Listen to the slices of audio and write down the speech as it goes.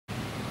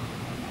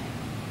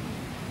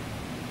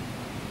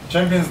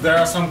Champions, there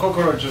are some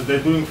cockroaches,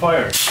 they're doing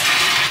fire.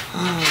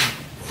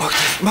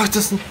 Mach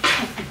das nicht!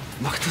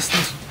 Mach das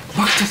nicht!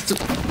 Mach das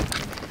nicht!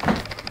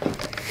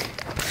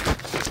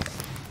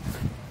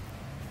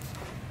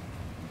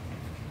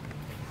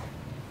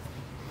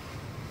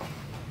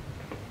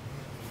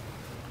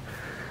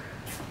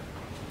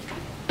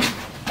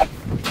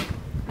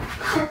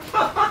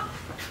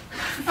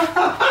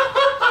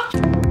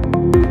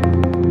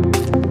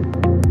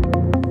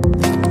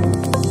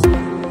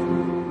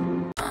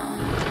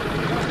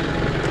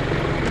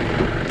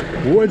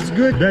 What's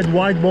good, that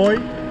white boy?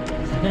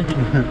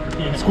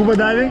 Scuba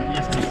diving?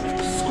 Yes, please.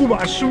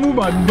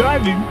 Scuba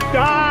diving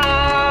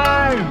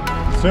time!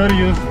 Sir,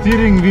 your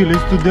steering wheel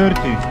is too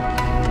dirty.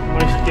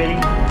 My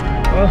steering.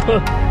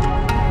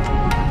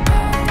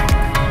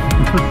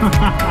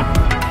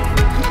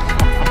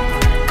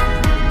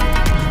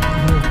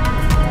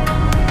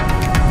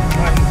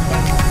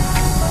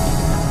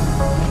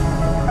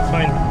 It's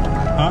fine.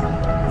 Huh?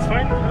 It's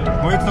fine.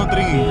 Why it's not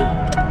ringing?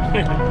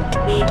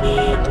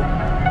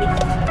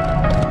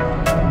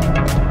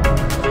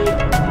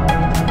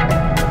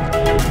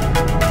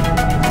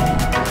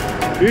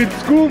 It's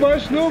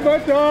scuba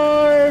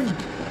time!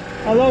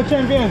 Hello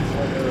champions!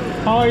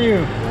 How are you?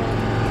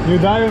 You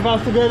dive with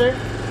us together?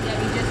 Yeah,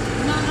 we just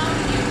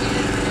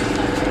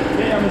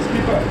Yeah, I'm a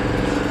skipper.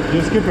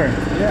 You're a skipper?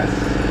 Yes.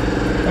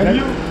 And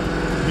you?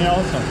 Me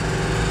also.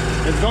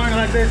 It's going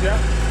like this, yeah?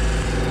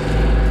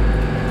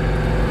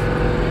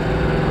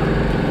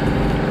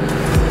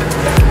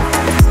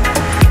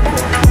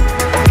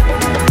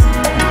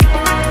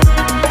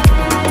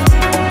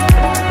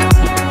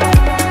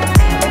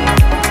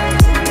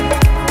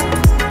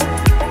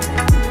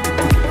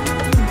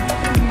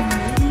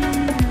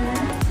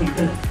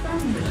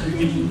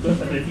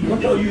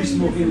 What are you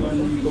smoking when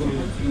you go in?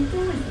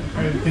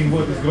 I think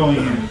what is going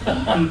in.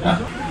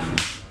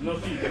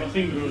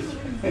 Nothing grows.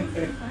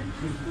 Okay.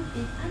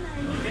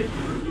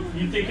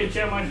 You take a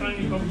chair, my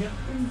friend, you come here.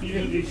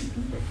 Video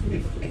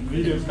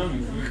is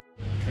coming.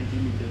 20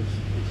 meters.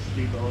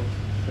 It's about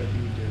 30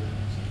 meters.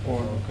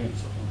 Oh, okay.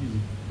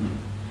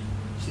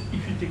 So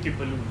if you take a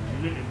balloon,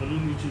 a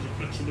balloon which is a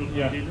flexible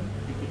Yeah. container,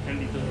 you put 10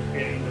 liters of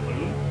air in the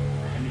balloon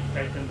and you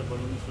tighten the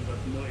balloon so that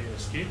no air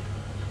escape.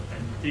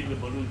 And you take the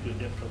balloon to a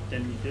depth of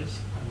 10 meters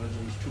and when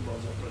there is 2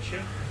 bars of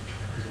pressure,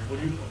 the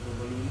volume of the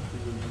balloon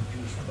will be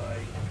reduced by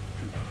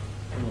 2.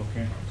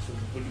 Okay. So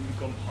the balloon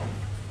becomes half.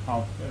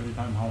 Half, every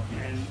time half.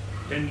 And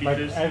 10 But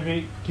liters,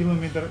 every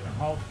kilometer,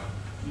 half,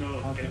 no,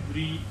 okay.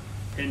 every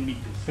 10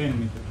 meters. 10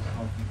 meters.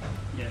 Half.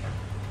 Yeah.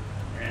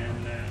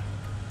 And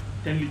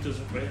 10 liters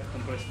of air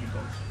compressed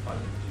becomes 5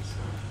 liters.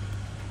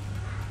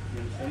 You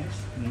understand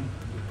this?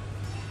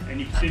 And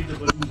if you take the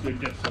balloon to a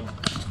depth of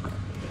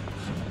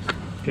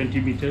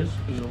 20 meters,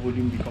 the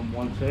volume becomes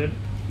 1/3.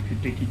 If you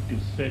take it to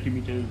 30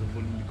 meters, the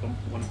volume becomes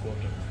 1/4.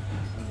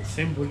 And the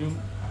same volume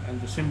and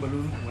the same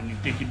balloon, when you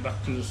take it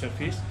back to the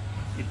surface,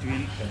 it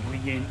will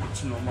regain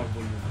its normal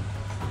volume.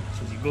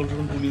 So the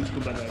golden rule in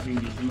scuba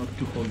diving is not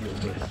to hold your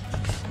breath.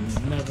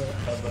 Never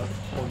ever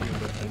hold your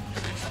breath.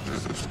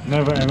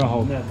 Never ever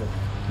hold. Never.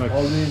 Like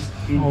Always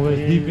inhale, always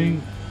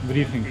deeping,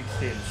 breathing.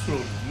 exhale,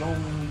 slowly,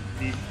 long,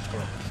 deep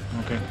breath.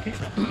 Okay. Okay.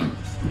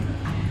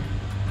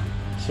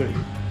 So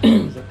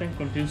the tank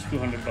contains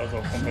 200 bars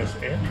of compressed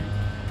air.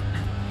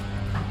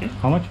 Okay.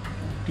 How much?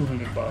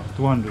 200 bars.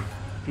 200.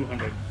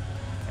 200.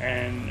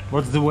 And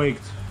What's the weight?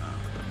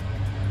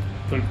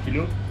 12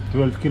 kilo.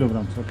 12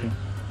 kilograms. Okay.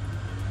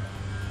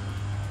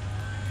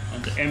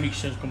 And the air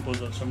mixture is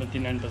composed of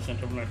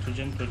 79% of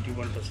nitrogen,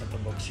 21%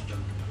 of oxygen.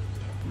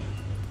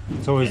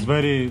 So it's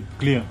very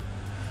clear.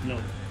 No,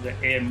 the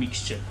air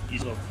mixture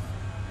is of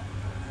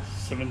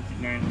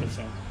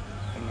 79%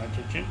 of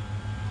nitrogen,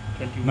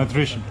 21%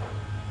 Nutrition.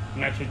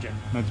 Nitrogen.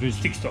 Nitrogen.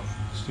 Stickstoff.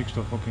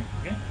 Stickstoff. Okay.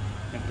 Okay?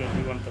 And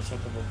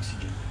 21% of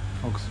oxygen.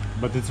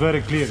 But it's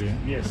very clear, yeah?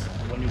 Yes.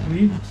 When you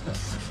breathe,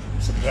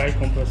 it's a dry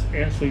compressed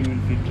air, so you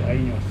will feel dry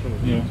in your throat.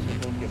 Yeah. So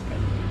don't get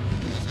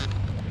panicked.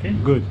 Okay?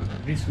 Good.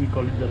 This we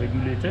call it the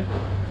regulator.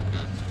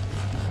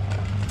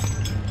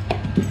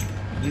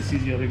 This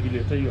is your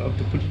regulator. You have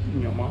to put it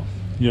in your mouth.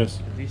 Yes.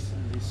 This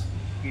is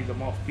the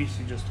mouthpiece.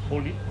 You just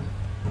hold it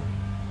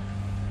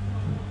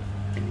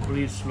and you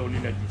breathe slowly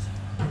like this.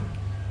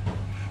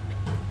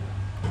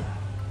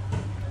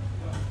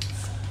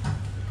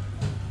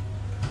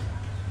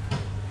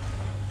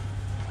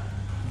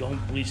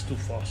 Don't breathe too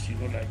fast. You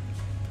know, like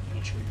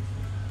I'll show you.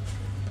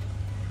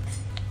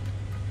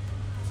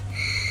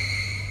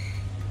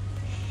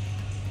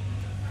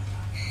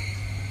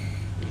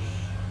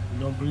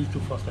 Don't breathe too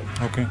fast like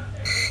this. Okay.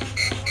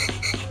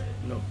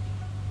 No.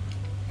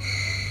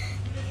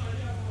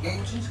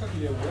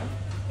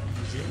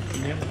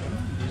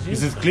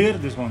 Is it clear,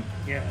 this one?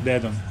 Yeah.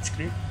 That one. It's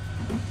clear.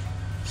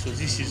 So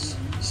this is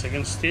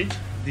second stage.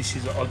 This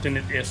is the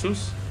alternate air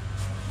source,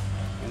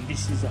 and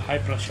this is a high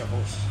pressure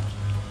hose,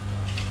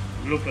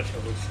 low pressure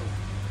hose. So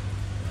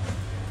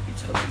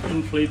it's has an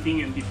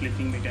inflating and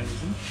deflating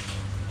mechanism.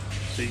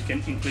 So you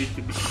can inflate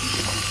the bit.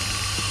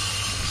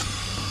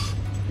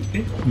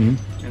 Okay.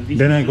 And this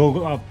Then is I the-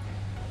 go up.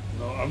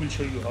 No, I will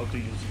show you how to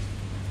use it.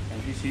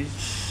 And this is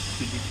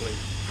to deflate.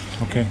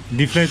 Okay.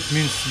 Deflate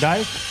means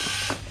dive?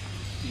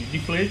 You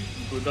deflate,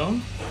 you go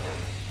down.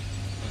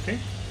 Okay?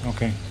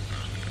 Okay.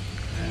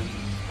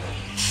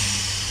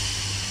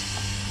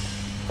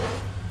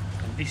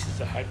 And this is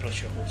the high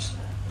pressure hose.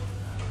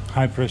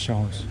 High pressure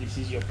hose. This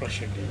is your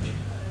pressure gauge.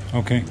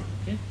 Okay.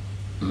 Okay?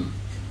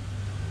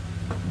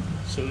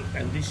 So,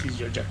 and this is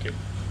your jacket.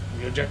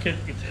 Your jacket,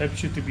 it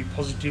helps you to be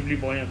positively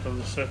buoyant on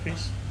the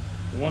surface.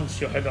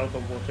 Once you head out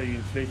of water, you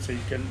inflate so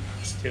you can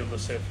stay on the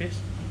surface.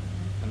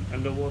 And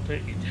underwater,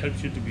 it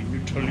helps you to be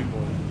neutrally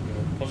buoyant. You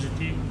are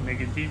positive,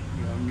 negative,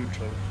 you are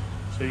neutral.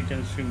 So you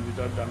can swim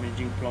without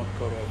damaging plant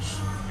corals,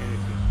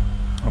 anything.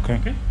 Okay.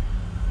 Okay?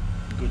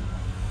 Good.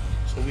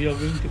 So we are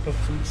going to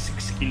perform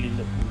 6 skills in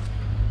the pool.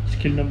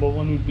 Skill number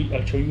 1 will be,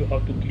 I'll show you how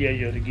to clear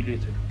your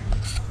regulator.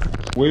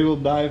 We will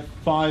dive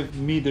 5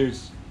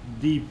 meters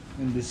deep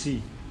in the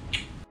sea.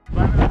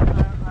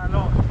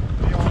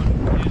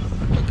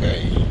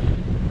 Okay.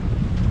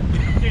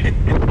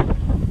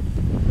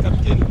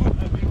 Captain.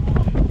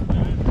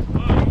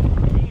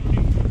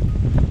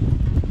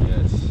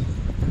 Yes.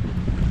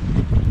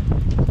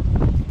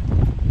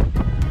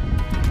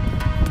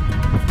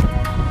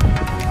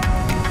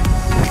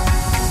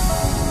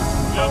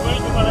 We are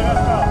going to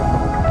Madagascar,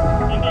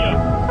 India.